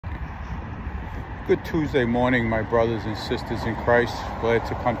Good Tuesday morning, my brothers and sisters in Christ. Glad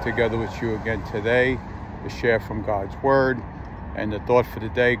to come together with you again today to share from God's Word. And the thought for the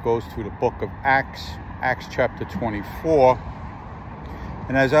day goes to the book of Acts chapter 24.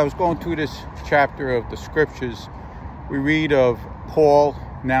 And as I was going through this chapter of the scriptures, we read of Paul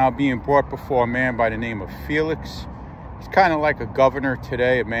now being brought before a man by the name of Felix. He's kind of like a governor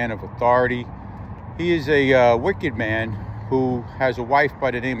today, a man of authority. He is a wicked man who has a wife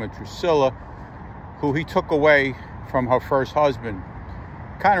by the name of Drusilla, who he took away from her first husband.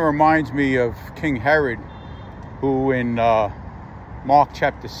 Kind of reminds me of King Herod, who in Mark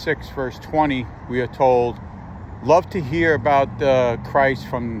chapter 6, verse 20, we are told, loved to hear about Christ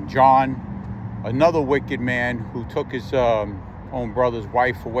from John, another wicked man who took his own brother's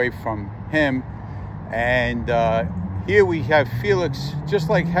wife away from him. And here we have Felix, just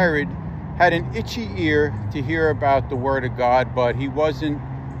like Herod, had an itchy ear to hear about the word of God, but he wasn't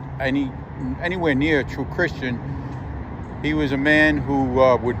anywhere near a true Christian. He was a man who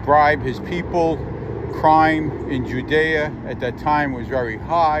would bribe his people. Crime in Judea at that time was very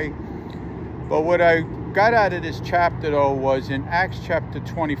high. But what I got out of this chapter, though, was in Acts chapter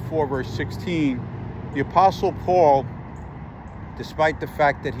 24, verse 16, the Apostle Paul, despite the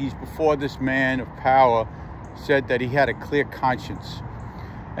fact that he's before this man of power, said that he had a clear conscience.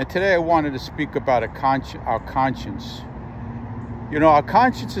 And today I wanted to speak about our conscience. You know, our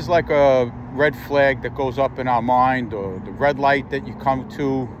conscience is like a red flag that goes up in our mind, or the red light that you come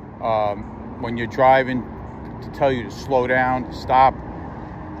to when you're driving to tell you to slow down, to stop.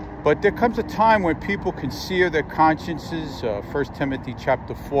 But there comes a time when people can sear their consciences. 1 Timothy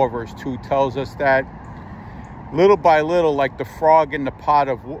chapter 4, verse 2 tells us that little by little, like the frog in the pot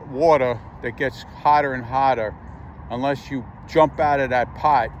of water that gets hotter and hotter, unless you jump out of that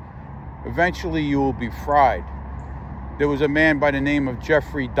pot, eventually you will be fried. There was a man by the name of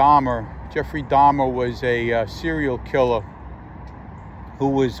Jeffrey Dahmer. Jeffrey Dahmer was a serial killer who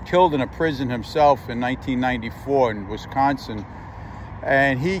was killed in a prison himself in 1994 in Wisconsin.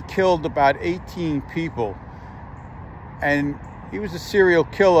 And he killed about 18 people. And he was a serial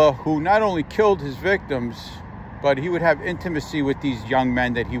killer who not only killed his victims, but he would have intimacy with these young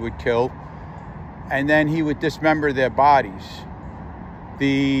men that he would kill. And then he would dismember their bodies.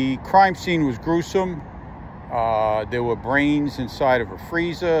 The crime scene was gruesome. There were brains inside of a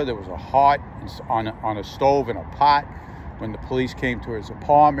freezer. There was a heart on a stove in a pot when the police came to his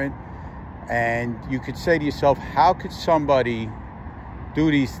apartment. And you could say to yourself, how could somebody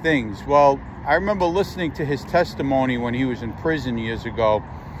do these things? Well, I remember listening to his testimony when he was in prison years ago.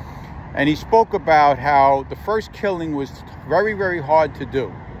 And he spoke about how the first killing was very, very hard to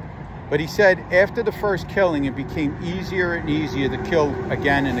do. But he said after the first killing, it became easier and easier to kill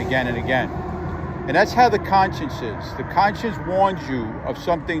again and again and again. And that's how the conscience is. The conscience warns you of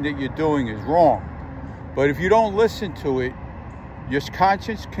something that you're doing is wrong. But if you don't listen to it, your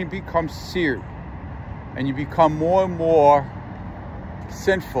conscience can become seared. And you become more and more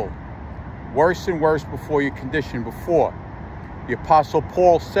sinful. Worse and worse before your condition before. The Apostle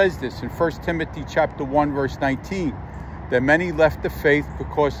Paul says this in 1 Timothy chapter 1, verse 19. That many left the faith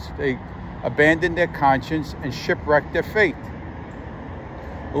because they abandoned their conscience and shipwrecked their faith.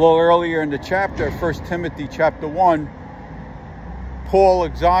 A little earlier in the chapter, 1 Timothy chapter 1, Paul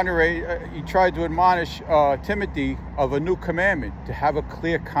he tried to admonish Timothy of a new commandment, to have a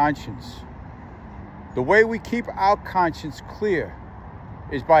clear conscience. The way we keep our conscience clear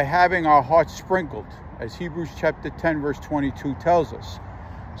is by having our hearts sprinkled, as Hebrews chapter 10, verse 22 tells us.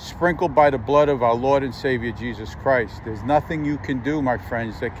 Sprinkled by the blood of our Lord and Savior Jesus Christ. There's nothing you can do, my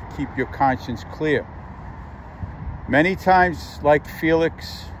friends, that can keep your conscience clear. Many times, like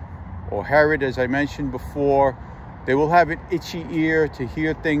Felix or Herod, as I mentioned before, they will have an itchy ear to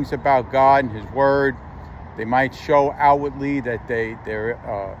hear things about God and His Word. They might show outwardly that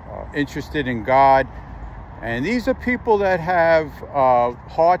they're interested in God. And these are people that have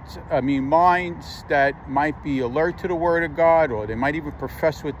minds that might be alert to the Word of God, or they might even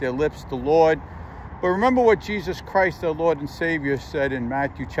profess with their lips the Lord. But remember what Jesus Christ, our Lord and Savior, said in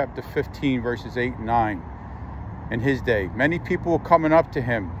Matthew chapter 15, verses 8 and 9. In His day, many people were coming up to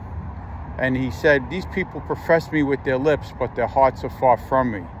Him, and He said, these people profess me with their lips, but their hearts are far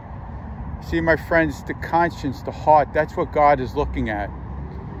from me. See, my friends, the conscience, the heart, that's what God is looking at.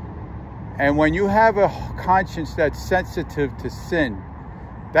 And when you have a conscience that's sensitive to sin,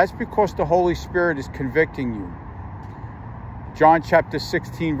 that's because the Holy Spirit is convicting you. John chapter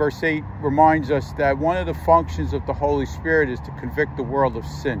 16, verse 8 reminds us that one of the functions of the Holy Spirit is to convict the world of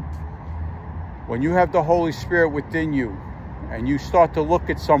sin. When you have the Holy Spirit within you and you start to look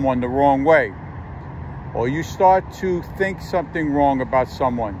at someone the wrong way, or you start to think something wrong about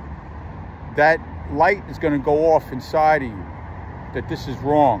someone, that light is going to go off inside of you that this is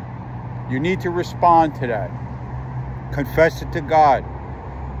wrong. You need to respond to that. Confess it to God.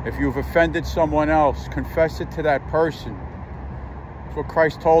 If you've offended someone else, confess it to that person. That's what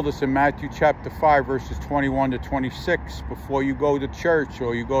Christ told us in Matthew chapter 5, verses 21 to 26. Before you go to church,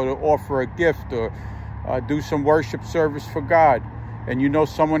 or you go to offer a gift, or do some worship service for God, and you know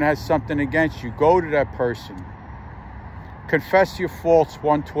someone has something against you, go to that person. Confess your faults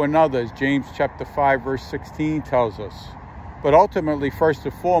one to another, as James chapter 5, verse 16 tells us. But ultimately, first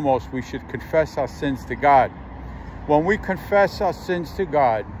and foremost, we should confess our sins to God. When we confess our sins to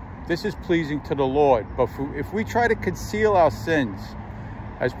God, this is pleasing to the Lord. But if we try to conceal our sins,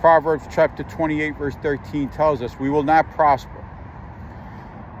 as Proverbs chapter 28, verse 13 tells us, we will not prosper.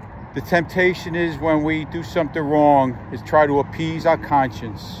 The temptation is, when we do something wrong, is try to appease our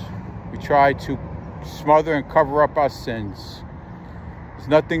conscience. We try to smother and cover up our sins. There's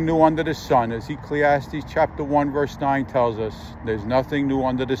nothing new under the sun. As Ecclesiastes chapter 1, verse 9 tells us, there's nothing new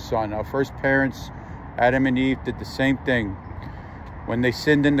under the sun. Our first parents, Adam and Eve, did the same thing. When they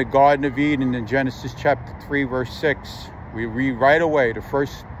sinned in the Garden of Eden in Genesis chapter 3, verse 6, we read right away the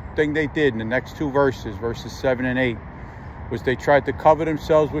first thing they did in the next two verses, verses 7 and 8, was they tried to cover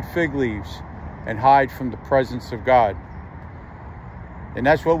themselves with fig leaves and hide from the presence of God. And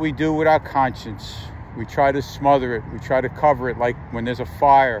that's what we do with our conscience. We try to smother it. We try to cover it, like when there's a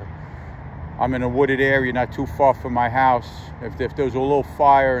fire. I'm in a wooded area not too far from my house. If there was a little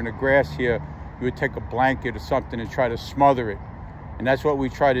fire in the grass here, you would take a blanket or something and try to smother it. And that's what we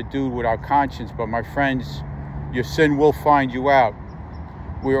try to do with our conscience. But my friends, your sin will find you out.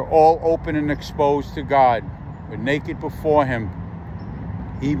 We are all open and exposed to God. We're naked before him.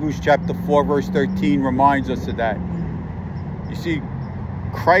 Hebrews chapter 4, verse 13 reminds us of that. You see,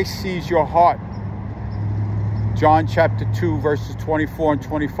 Christ sees your heart. John chapter 2, verses 24 and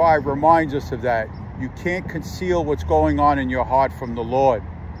 25 reminds us of that. You can't conceal what's going on in your heart from the Lord.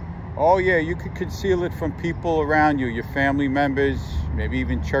 Oh yeah, you could conceal it from people around you, your family members, maybe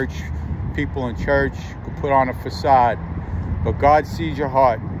even church people in church. You could put on a facade, but God sees your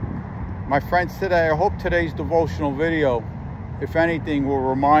heart. My friends, today, I hope today's devotional video, if anything, will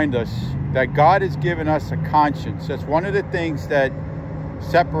remind us that God has given us a conscience. That's one of the things that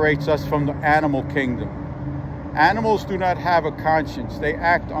separates us from the animal kingdom. Animals do not have a conscience. They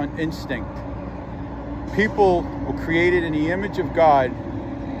act on instinct. People who were created in the image of God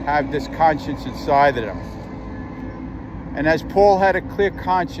have this conscience inside of them. And as Paul had a clear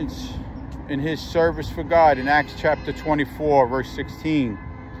conscience in his service for God in Acts chapter 24, verse 16,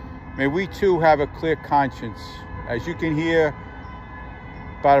 may we too have a clear conscience. As you can hear,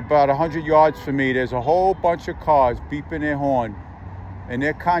 about 100 yards from me, there's a whole bunch of cars beeping their horn. And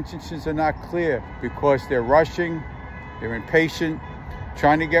their consciences are not clear because they're rushing, they're impatient,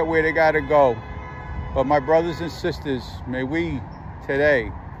 trying to get where they got to go. But my brothers and sisters, may we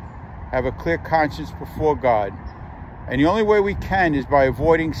today have a clear conscience before God. And the only way we can is by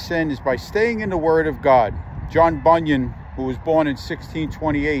avoiding sin, is by staying in the Word of God. John Bunyan, who was born in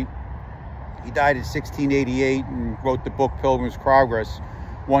 1628, he died in 1688 and wrote the book Pilgrim's Progress,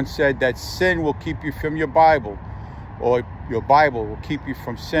 once said that sin will keep you from your Bible, or your Bible will keep you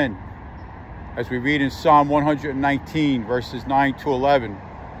from sin. As we read in Psalm 119, verses 9 to 11,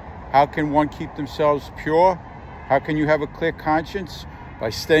 how can one keep themselves pure? How can you have a clear conscience? By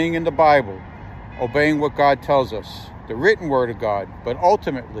staying in the Bible, obeying what God tells us, the written Word of God, but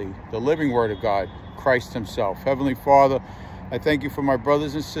ultimately the living Word of God, Christ himself. Heavenly Father, I thank you for my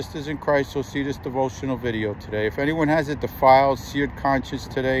brothers and sisters in Christ who see this devotional video today. If anyone has a defiled, seared conscience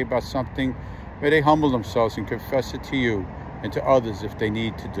today about something, may they humble themselves and confess it to you and to others if they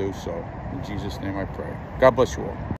need to do so. In Jesus' name I pray. God bless you all.